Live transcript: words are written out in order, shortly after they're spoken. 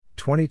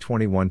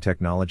2021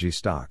 Technology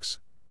Stocks.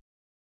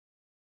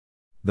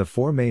 The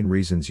 4 main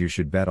reasons you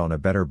should bet on a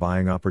better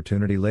buying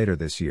opportunity later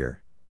this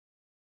year.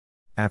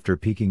 After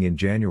peaking in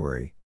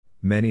January,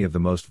 many of the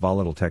most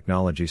volatile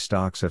technology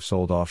stocks have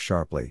sold off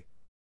sharply.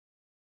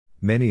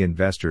 Many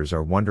investors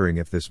are wondering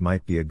if this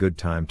might be a good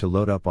time to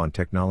load up on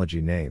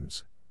technology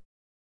names.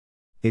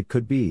 It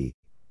could be,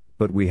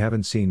 but we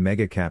haven't seen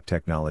mega-cap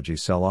technology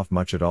sell off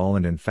much at all,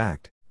 and in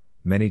fact,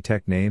 many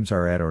tech names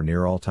are at or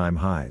near all-time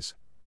highs.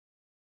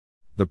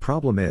 The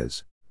problem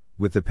is,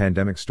 with the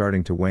pandemic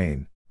starting to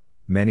wane,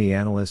 many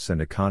analysts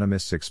and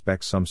economists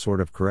expect some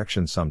sort of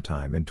correction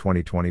sometime in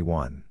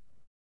 2021.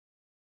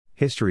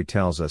 History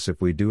tells us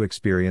if we do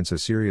experience a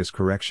serious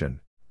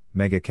correction,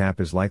 mega-cap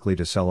is likely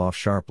to sell off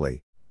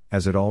sharply,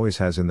 as it always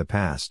has in the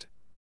past.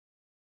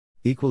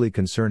 Equally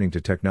concerning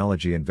to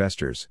technology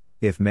investors,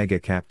 if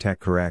mega-cap tech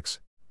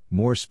corrects,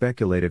 more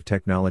speculative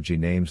technology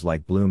names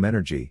like Bloom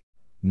Energy,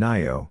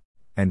 NIO,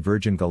 and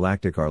Virgin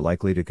Galactic are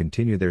likely to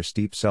continue their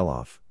steep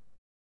sell-off.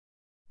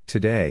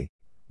 Today,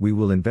 we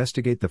will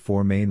investigate the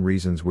 4 main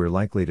reasons we're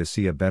likely to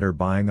see a better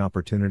buying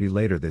opportunity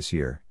later this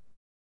year.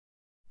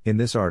 In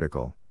this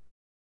article,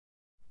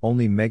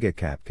 only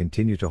mega-cap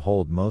continue to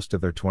hold most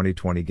of their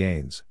 2020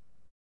 gains.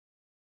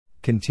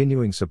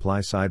 Continuing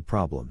supply-side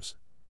problems.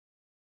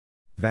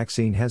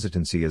 Vaccine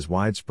hesitancy is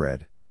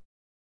widespread.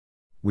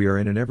 We are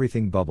in an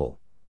everything bubble.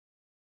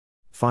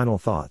 Final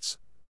thoughts.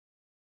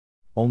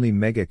 Only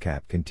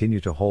mega-cap continue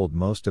to hold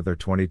most of their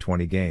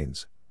 2020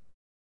 gains.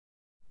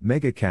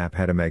 Mega-cap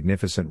had a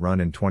magnificent run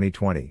in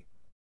 2020.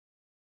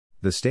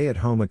 The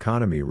stay-at-home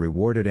economy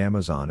rewarded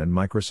Amazon and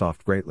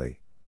Microsoft greatly.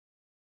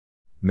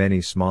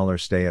 Many smaller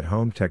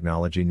stay-at-home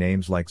technology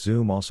names like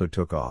Zoom also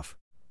took off,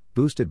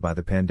 boosted by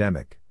the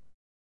pandemic.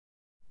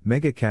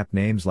 Mega-cap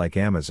names like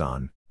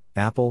Amazon,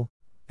 Apple,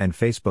 and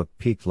Facebook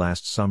peaked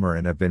last summer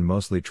and have been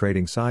mostly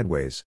trading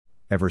sideways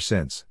ever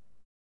since.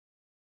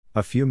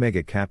 A few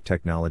mega-cap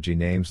technology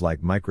names like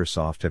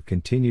Microsoft have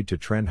continued to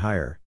trend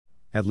higher,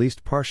 at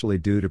least partially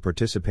due to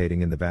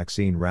participating in the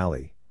vaccine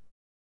rally.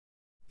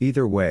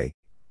 Either way,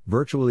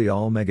 virtually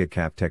all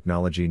mega-cap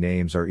technology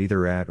names are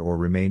either at or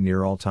remain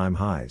near all-time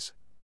highs.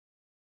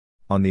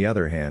 On the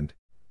other hand,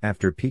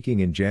 after peaking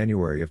in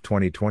January of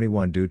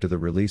 2021 due to the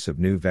release of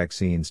new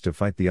vaccines to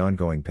fight the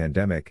ongoing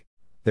pandemic,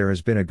 there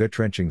has been a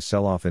gut-wrenching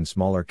sell-off in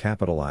smaller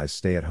capitalized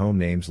stay-at-home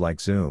names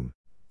like Zoom,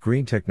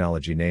 green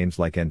technology names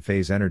like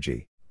Enphase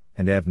Energy,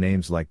 and EV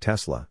names like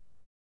Tesla.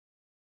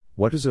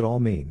 What does it all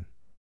mean?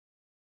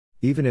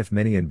 Even if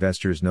many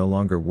investors no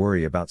longer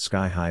worry about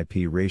sky-high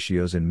P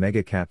ratios in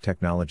mega-cap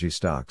technology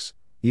stocks,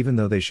 even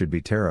though they should be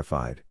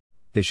terrified,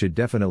 they should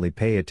definitely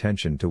pay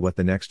attention to what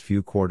the next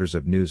few quarters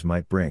of news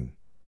might bring.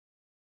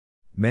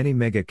 Many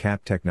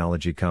mega-cap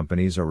technology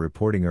companies are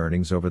reporting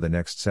earnings over the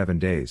next 7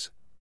 days.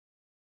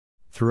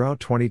 Throughout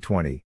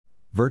 2020,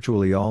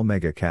 virtually all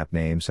mega-cap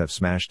names have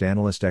smashed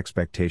analyst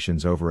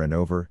expectations over and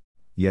over,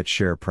 yet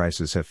share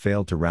prices have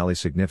failed to rally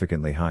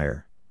significantly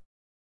higher.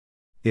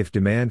 If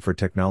demand for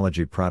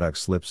technology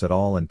products slips at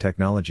all and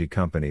technology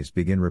companies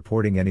begin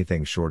reporting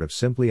anything short of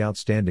simply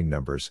outstanding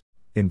numbers,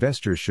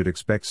 investors should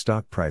expect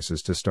stock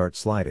prices to start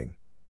sliding.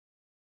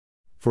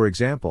 For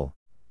example,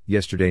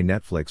 yesterday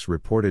Netflix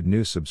reported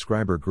new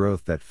subscriber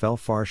growth that fell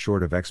far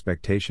short of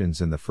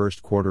expectations in the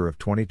first quarter of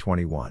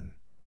 2021.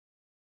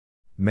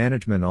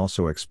 Management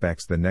also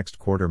expects the next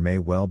quarter may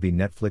well be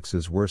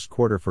Netflix's worst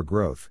quarter for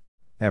growth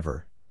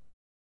ever.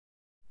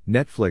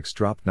 Netflix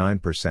dropped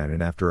 9%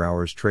 in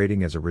after-hours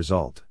trading as a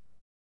result.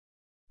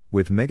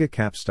 With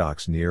mega-cap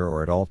stocks near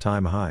or at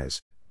all-time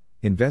highs,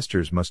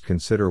 investors must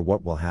consider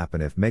what will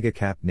happen if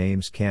mega-cap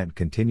names can't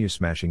continue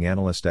smashing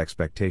analyst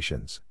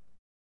expectations.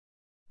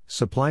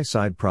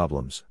 Supply-side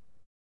problems.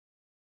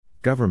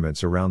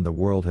 Governments around the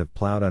world have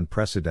plowed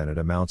unprecedented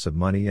amounts of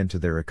money into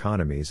their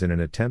economies in an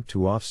attempt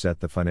to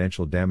offset the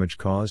financial damage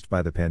caused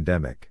by the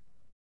pandemic.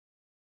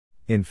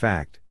 In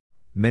fact,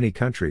 many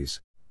countries,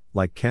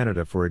 like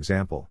Canada for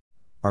example,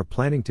 are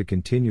planning to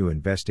continue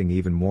investing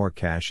even more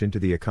cash into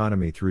the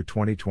economy through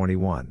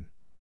 2021.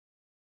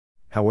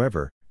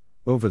 However,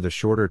 over the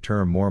shorter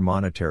term, more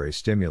monetary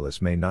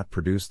stimulus may not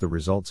produce the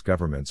results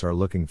governments are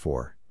looking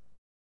for.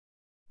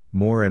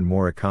 More and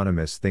more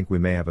economists think we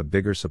may have a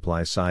bigger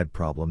supply side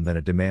problem than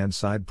a demand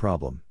side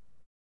problem.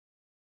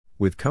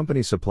 With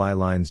company supply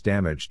lines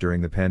damaged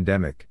during the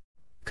pandemic,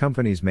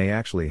 companies may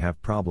actually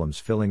have problems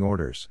filling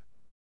orders.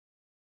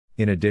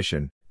 In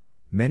addition,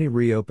 many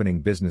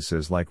reopening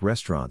businesses like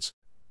restaurants,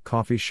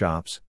 coffee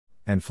shops,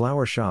 and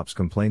flower shops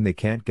complain they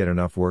can't get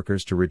enough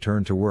workers to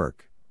return to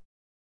work.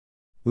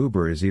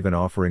 Uber is even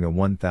offering a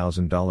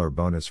 $1,000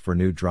 bonus for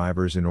new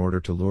drivers in order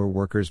to lure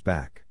workers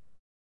back.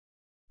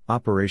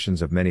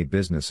 Operations of many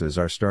businesses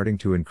are starting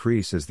to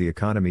increase as the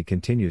economy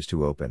continues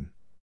to open.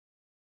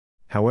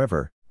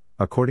 However,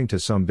 according to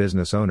some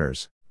business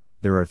owners,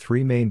 there are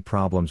 3 main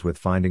problems with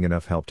finding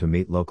enough help to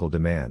meet local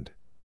demand.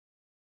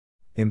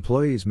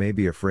 Employees may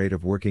be afraid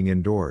of working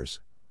indoors.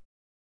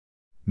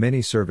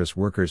 Many service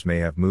workers may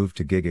have moved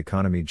to gig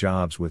economy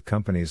jobs with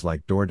companies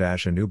like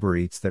DoorDash and Uber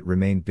Eats that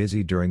remained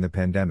busy during the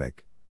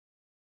pandemic.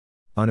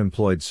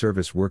 Unemployed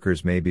service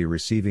workers may be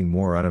receiving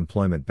more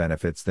unemployment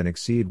benefits than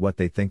exceed what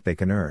they think they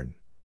can earn.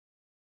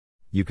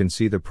 You can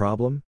see the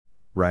problem,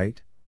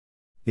 right?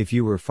 If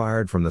you were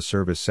fired from the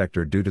service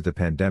sector due to the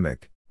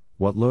pandemic,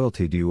 what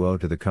loyalty do you owe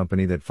to the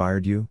company that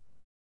fired you?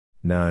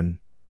 None.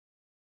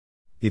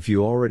 If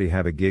you already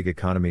have a gig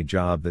economy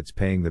job that's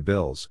paying the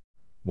bills,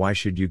 why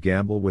should you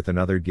gamble with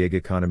another gig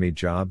economy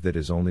job that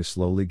is only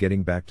slowly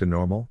getting back to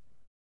normal?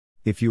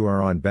 If you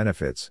are on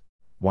benefits,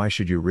 why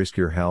should you risk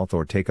your health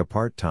or take a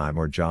part-time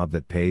or job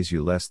that pays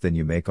you less than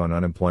you make on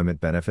unemployment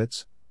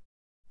benefits?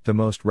 The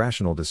most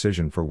rational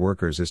decision for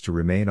workers is to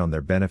remain on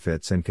their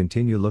benefits and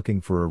continue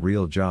looking for a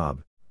real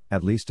job,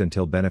 at least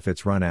until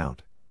benefits run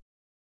out.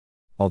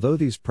 Although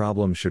these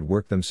problems should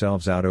work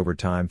themselves out over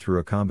time through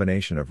a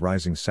combination of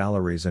rising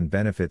salaries and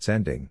benefits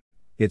ending,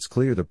 it's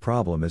clear the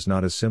problem is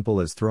not as simple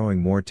as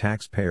throwing more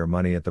taxpayer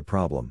money at the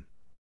problem.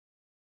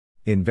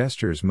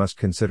 Investors must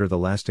consider the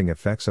lasting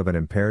effects of an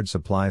impaired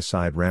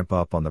supply-side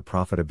ramp-up on the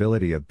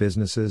profitability of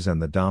businesses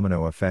and the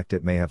domino effect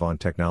it may have on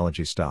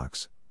technology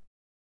stocks.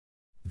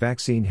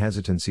 Vaccine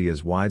hesitancy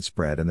is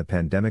widespread and the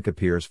pandemic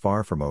appears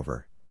far from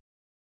over.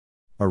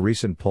 A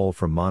recent poll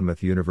from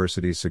Monmouth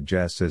University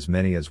suggests as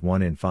many as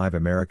 1 in 5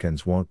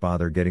 Americans won't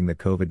bother getting the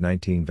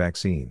COVID-19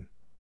 vaccine.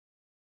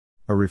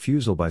 A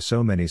refusal by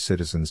so many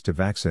citizens to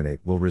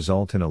vaccinate will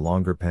result in a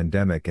longer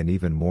pandemic and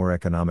even more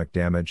economic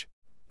damage,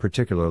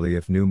 particularly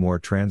if new more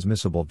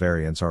transmissible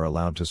variants are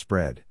allowed to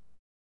spread.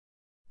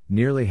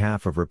 Nearly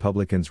half of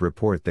Republicans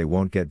report they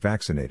won't get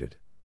vaccinated.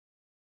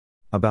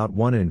 About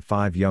 1 in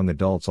 5 young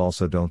adults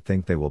also don't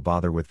think they will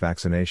bother with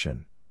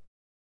vaccination.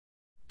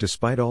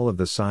 Despite all of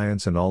the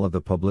science and all of the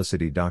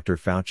publicity Dr.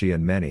 Fauci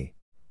and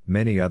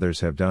many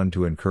others have done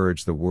to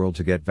encourage the world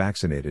to get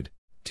vaccinated,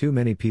 too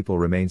many people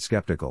remain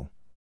skeptical.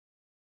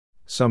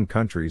 Some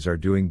countries are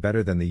doing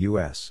better than the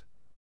US.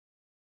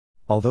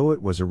 Although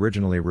it was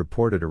originally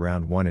reported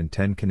around 1 in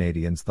 10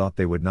 Canadians thought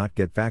they would not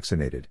get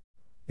vaccinated,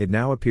 it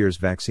now appears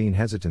vaccine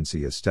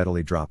hesitancy is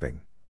steadily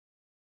dropping.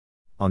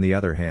 On the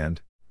other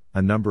hand,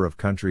 a number of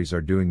countries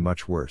are doing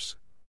much worse.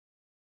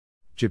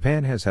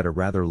 Japan has had a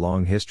rather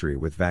long history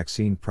with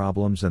vaccine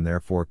problems and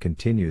therefore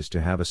continues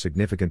to have a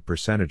significant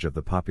percentage of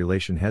the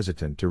population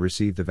hesitant to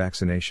receive the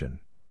vaccination.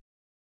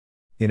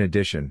 In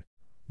addition,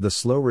 the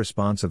slow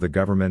response of the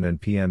government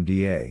and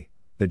PMDA,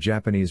 the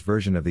Japanese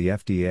version of the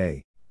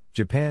FDA,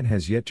 Japan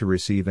has yet to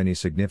receive any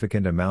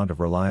significant amount of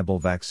reliable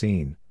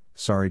vaccine.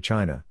 Sorry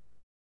China.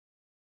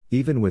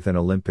 Even with an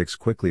Olympics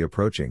quickly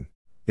approaching,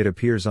 it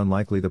appears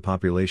unlikely the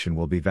population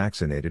will be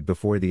vaccinated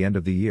before the end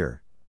of the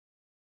year.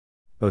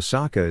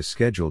 Osaka is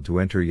scheduled to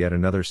enter yet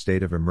another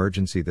state of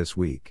emergency this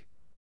week.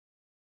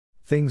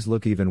 Things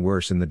look even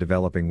worse in the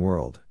developing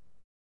world.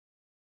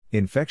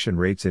 Infection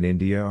rates in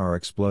India are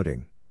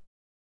exploding.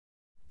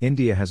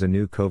 India has a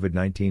new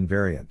COVID-19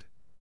 variant.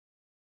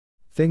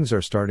 Things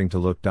are starting to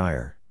look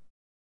dire.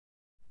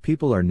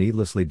 People are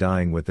needlessly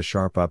dying with the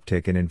sharp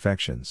uptick in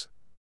infections.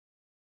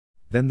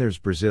 Then there's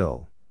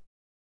Brazil.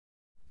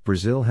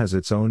 Brazil has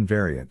its own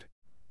variant.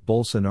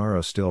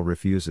 Bolsonaro still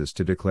refuses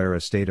to declare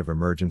a state of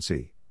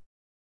emergency.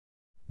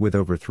 With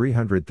over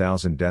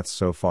 300,000 deaths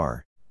so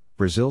far,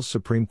 Brazil's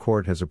Supreme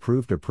Court has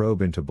approved a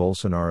probe into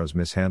Bolsonaro's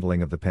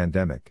mishandling of the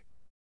pandemic.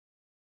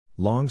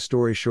 Long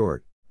story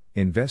short,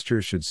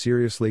 investors should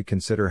seriously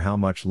consider how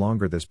much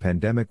longer this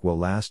pandemic will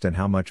last and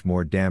how much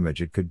more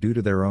damage it could do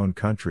to their own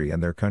country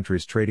and their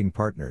country's trading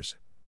partners.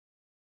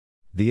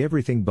 The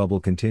everything bubble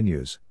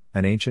continues,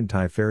 an ancient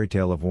Thai fairy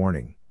tale of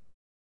warning.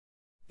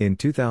 In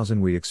 2000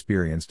 we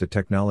experienced a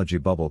technology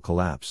bubble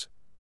collapse.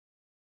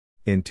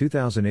 In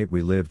 2008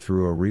 we lived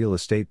through a real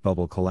estate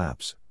bubble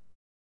collapse.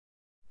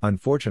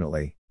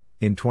 Unfortunately,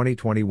 in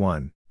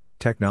 2021,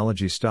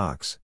 technology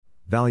stocks,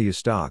 value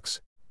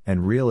stocks,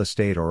 and real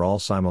estate are all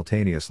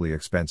simultaneously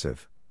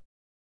expensive.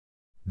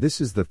 This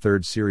is the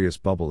third serious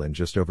bubble in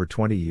just over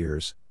 20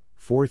 years,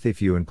 fourth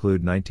if you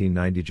include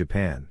 1990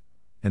 Japan,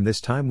 and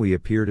this time we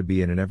appear to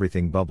be in an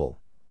everything bubble.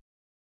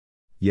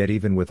 Yet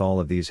even with all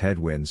of these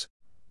headwinds,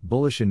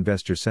 bullish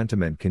investor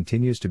sentiment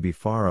continues to be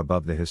far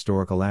above the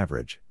historical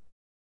average.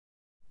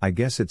 I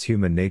guess it's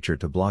human nature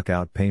to block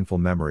out painful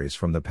memories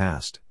from the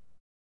past.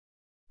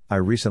 I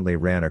recently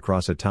ran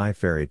across a Thai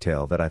fairy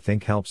tale that I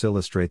think helps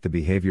illustrate the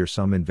behavior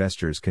some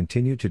investors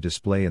continue to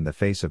display in the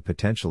face of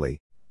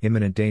potentially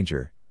imminent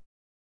danger.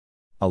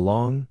 A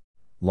long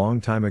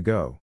time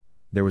ago,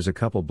 there was a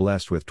couple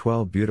blessed with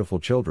 12 beautiful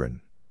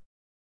children.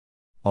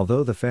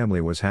 Although the family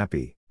was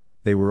happy,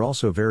 they were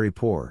also very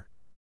poor.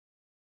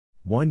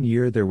 One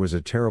year there was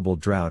a terrible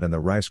drought and the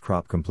rice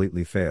crop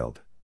completely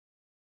failed.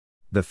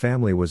 The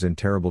family was in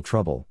terrible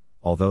trouble,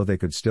 although they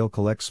could still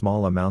collect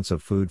small amounts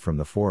of food from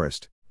the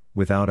forest.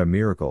 Without a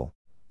miracle,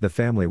 the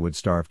family would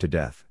starve to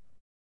death.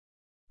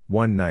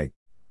 One night,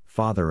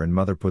 father and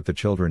mother put the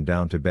children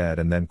down to bed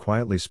and then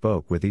quietly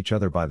spoke with each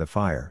other by the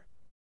fire.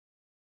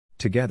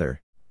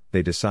 Together,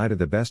 they decided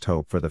the best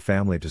hope for the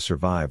family to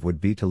survive would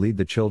be to lead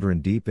the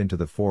children deep into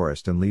the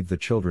forest and leave the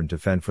children to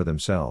fend for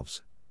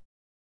themselves.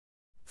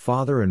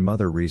 Father and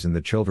mother reasoned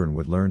the children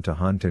would learn to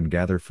hunt and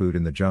gather food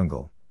in the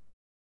jungle.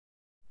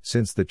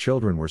 Since the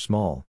children were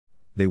small,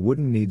 they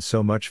wouldn't need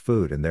so much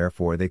food and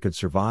therefore they could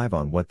survive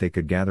on what they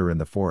could gather in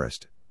the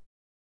forest.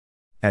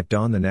 At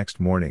dawn the next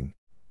morning,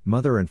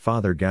 mother and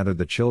father gathered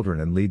the children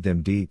and lead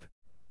them deep,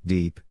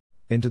 deep,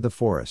 into the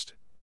forest.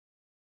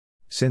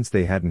 Since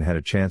they hadn't had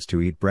a chance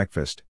to eat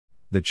breakfast,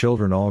 the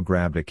children all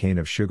grabbed a cane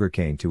of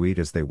sugarcane to eat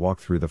as they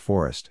walked through the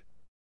forest.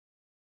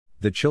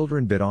 The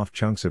children bit off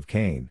chunks of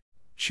cane,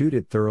 chewed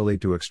it thoroughly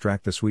to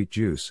extract the sweet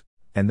juice,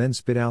 and then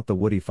spit out the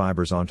woody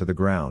fibers onto the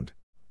ground,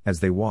 as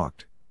they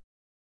walked.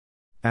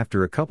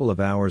 After a couple of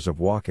hours of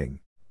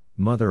walking,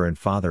 mother and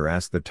father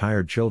asked the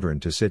tired children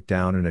to sit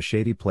down in a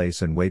shady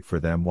place and wait for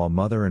them while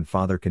mother and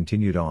father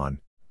continued on,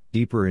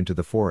 deeper into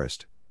the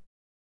forest.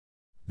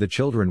 The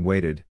children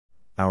waited,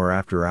 hour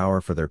after hour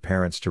for their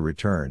parents to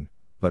return,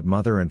 but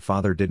mother and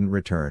father didn't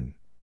return.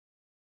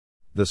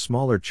 The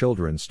smaller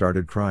children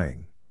started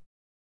crying.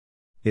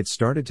 It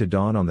started to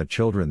dawn on the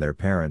children their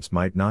parents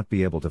might not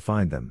be able to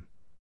find them.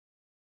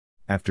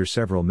 After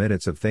several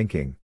minutes of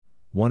thinking,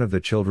 one of the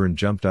children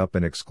jumped up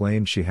and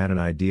exclaimed she had an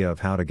idea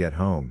of how to get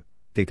home.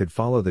 They could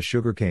follow the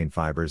sugarcane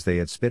fibers they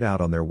had spit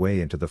out on their way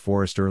into the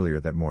forest earlier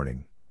that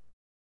morning.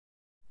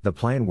 The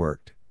plan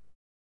worked.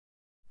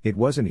 It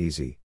wasn't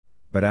easy,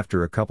 but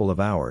after a couple of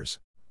hours,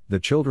 the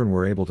children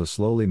were able to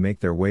slowly make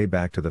their way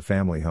back to the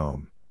family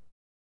home.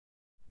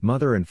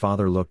 Mother and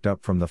father looked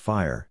up from the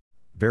fire,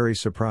 very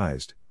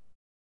surprised.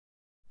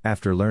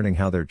 After learning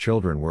how their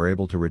children were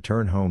able to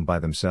return home by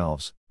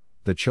themselves,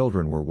 the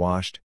children were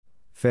washed,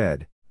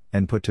 fed,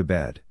 and put to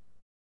bed.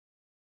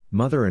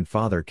 Mother and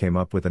father came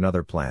up with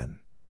another plan.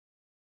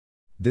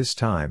 This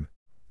time,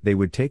 they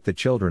would take the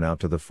children out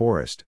to the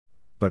forest,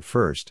 but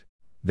first,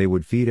 they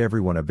would feed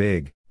everyone a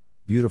big,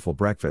 beautiful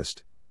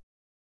breakfast.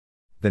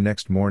 The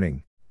next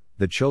morning,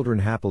 the children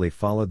happily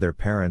followed their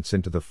parents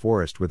into the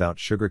forest without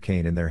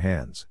sugarcane in their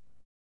hands.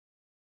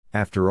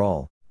 After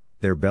all,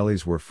 their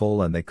bellies were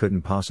full and they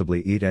couldn't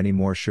possibly eat any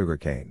more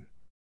sugarcane.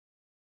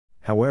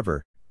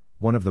 However,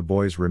 one of the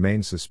boys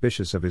remained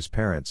suspicious of his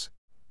parents,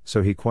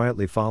 so he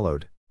quietly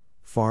followed,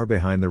 far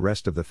behind the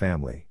rest of the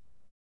family.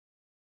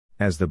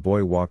 As the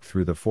boy walked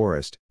through the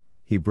forest,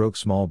 he broke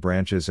small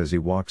branches as he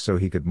walked so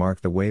he could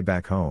mark the way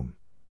back home.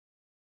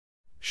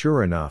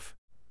 Sure enough,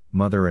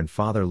 mother and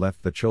father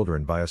left the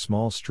children by a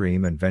small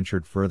stream and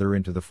ventured further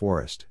into the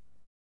forest.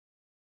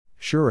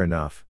 Sure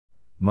enough,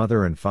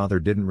 mother and father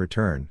didn't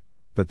return,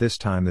 but this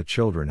time the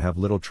children have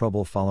little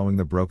trouble following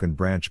the broken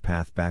branch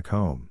path back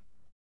home.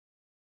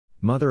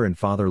 Mother and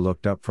father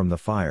looked up from the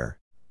fire,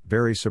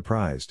 very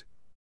surprised.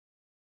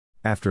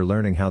 After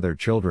learning how their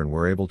children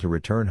were able to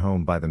return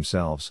home by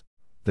themselves,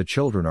 the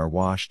children are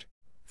washed,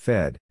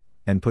 fed,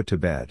 and put to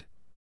bed.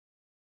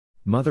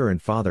 Mother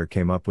and father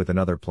came up with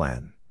another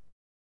plan.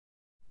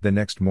 The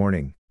next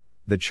morning,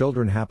 the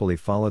children happily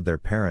followed their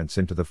parents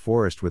into the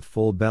forest with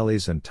full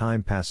bellies, and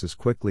time passes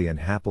quickly and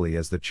happily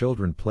as the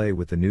children play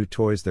with the new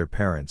toys their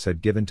parents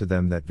had given to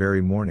them that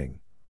very morning.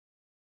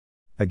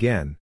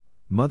 Again,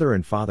 mother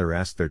and father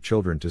ask their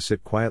children to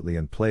sit quietly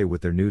and play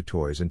with their new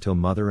toys until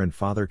mother and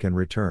father can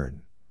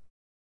return.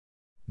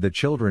 The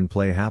children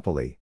play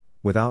happily,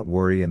 without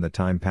worry, and the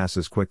time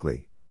passes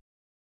quickly.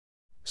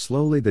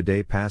 Slowly the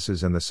day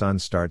passes and the sun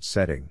starts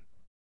setting.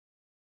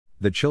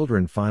 The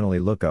children finally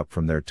look up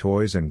from their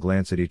toys and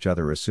glance at each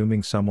other,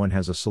 assuming someone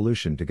has a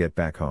solution to get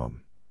back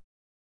home.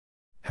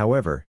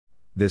 However,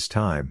 this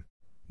time,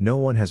 no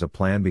one has a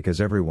plan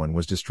because everyone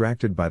was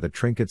distracted by the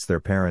trinkets their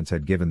parents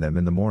had given them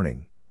in the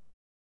morning.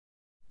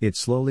 It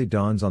slowly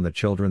dawns on the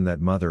children that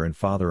mother and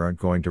father aren't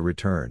going to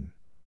return.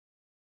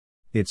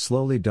 It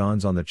slowly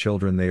dawns on the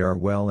children they are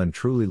well and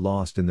truly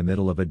lost in the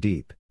middle of a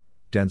deep,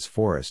 dense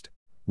forest,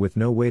 with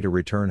no way to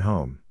return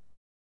home.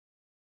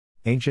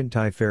 Ancient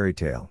Thai fairy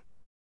tale.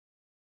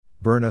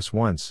 Burn us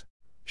once,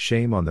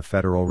 shame on the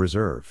Federal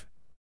Reserve.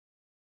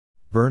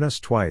 Burn us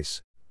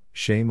twice,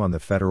 shame on the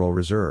Federal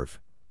Reserve,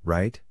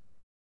 right?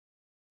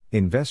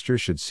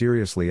 Investors should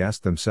seriously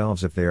ask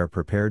themselves if they are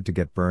prepared to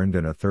get burned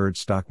in a third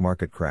stock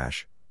market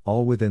crash,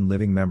 all within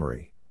living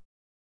memory.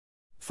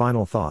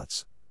 Final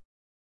thoughts.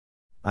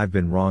 I've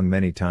been wrong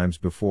many times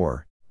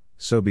before,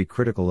 so be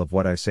critical of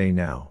what I say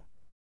now.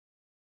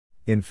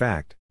 In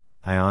fact,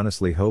 I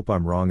honestly hope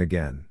I'm wrong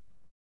again.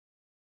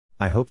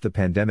 I hope the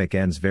pandemic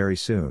ends very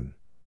soon.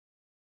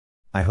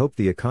 I hope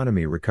the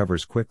economy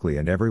recovers quickly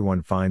and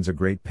everyone finds a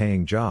great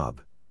paying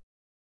job.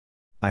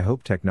 I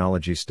hope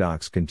technology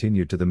stocks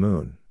continue to the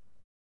moon.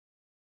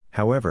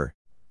 However,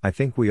 I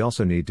think we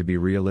also need to be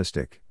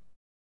realistic.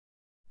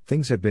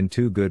 Things have been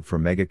too good for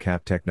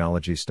mega-cap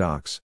technology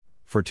stocks,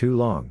 for too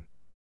long.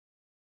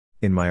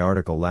 In my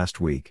article last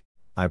week,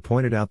 I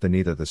pointed out that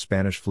neither the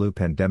Spanish flu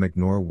pandemic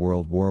nor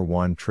World War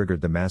I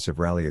triggered the massive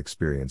rally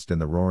experienced in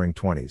the Roaring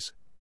 '20s.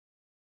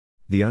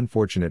 The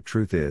unfortunate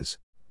truth is,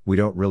 we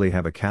don't really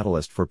have a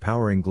catalyst for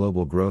powering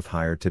global growth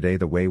higher today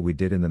the way we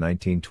did in the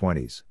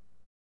 1920s.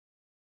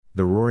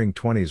 The Roaring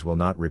 '20s will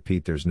not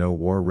repeat. There's no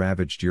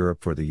war-ravaged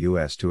Europe for the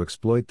US to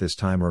exploit this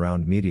time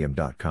around.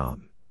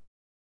 Medium.com.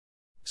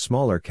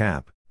 Smaller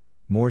cap,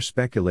 More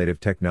speculative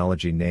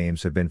technology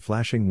names have been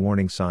flashing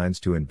warning signs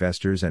to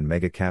investors, and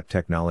mega-cap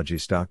technology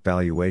stock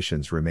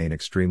valuations remain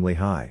extremely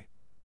high.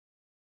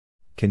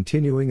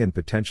 Continuing and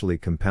potentially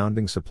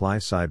compounding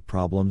supply-side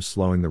problems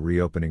slowing the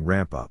reopening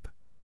ramp-up.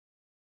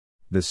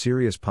 The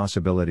serious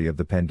possibility of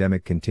the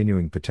pandemic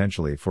continuing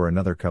potentially for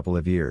another couple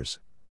of years.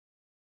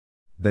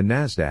 The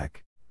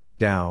Nasdaq,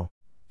 Dow,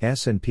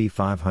 S&P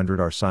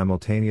 500 are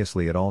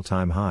simultaneously at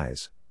all-time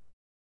highs.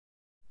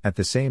 At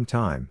the same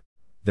time,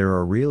 there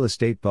are real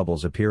estate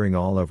bubbles appearing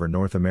all over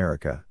North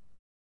America.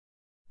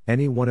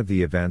 Any one of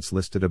the events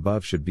listed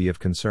above should be of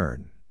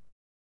concern.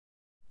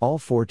 All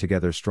four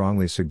together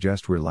strongly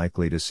suggest we're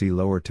likely to see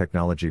lower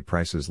technology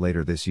prices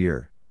later this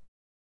year.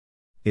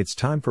 It's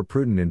time for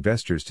prudent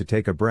investors to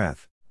take a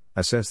breath,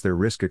 assess their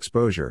risk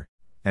exposure,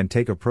 and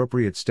take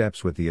appropriate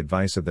steps with the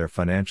advice of their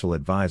financial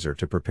advisor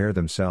to prepare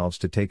themselves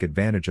to take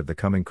advantage of the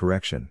coming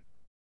correction.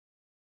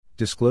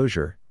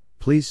 Disclosure: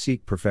 please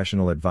seek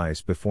professional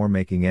advice before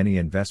making any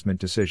investment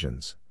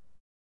decisions.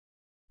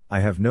 I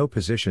have no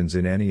positions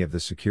in any of the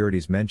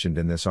securities mentioned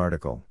in this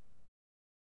article.